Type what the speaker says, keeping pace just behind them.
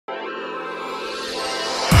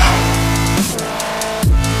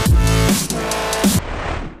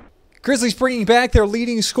Grizzlies bringing back their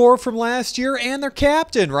leading scorer from last year and their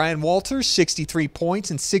captain, Ryan Walters, 63 points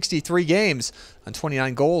in 63 games on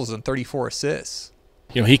 29 goals and 34 assists.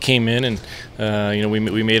 You know, he came in and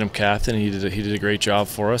we made him captain. He did a great job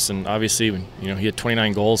for us, and obviously, he had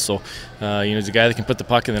 29 goals. So he's a guy that can put the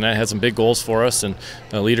puck in the net, had some big goals for us, and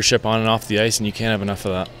leadership on and off the ice, and you can't have enough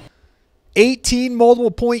of that. 18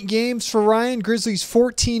 multiple-point games for Ryan. Grizzlies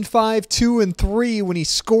 14-5-2-3 when he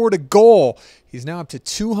scored a goal. He's now up to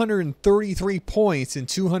 233 points in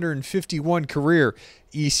 251 career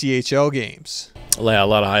ECHL games. Yeah, a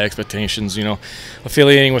lot of high expectations.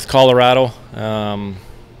 Affiliating with Colorado.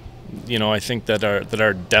 I think that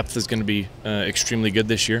our depth is going to be extremely good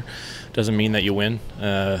this year. Doesn't mean that you win,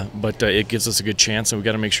 but it gives us a good chance, and we've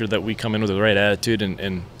got to make sure that we come in with the right attitude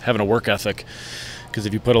and having a work ethic. Because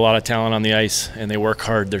if you put a lot of talent on the ice and they work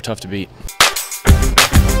hard, they're tough to beat.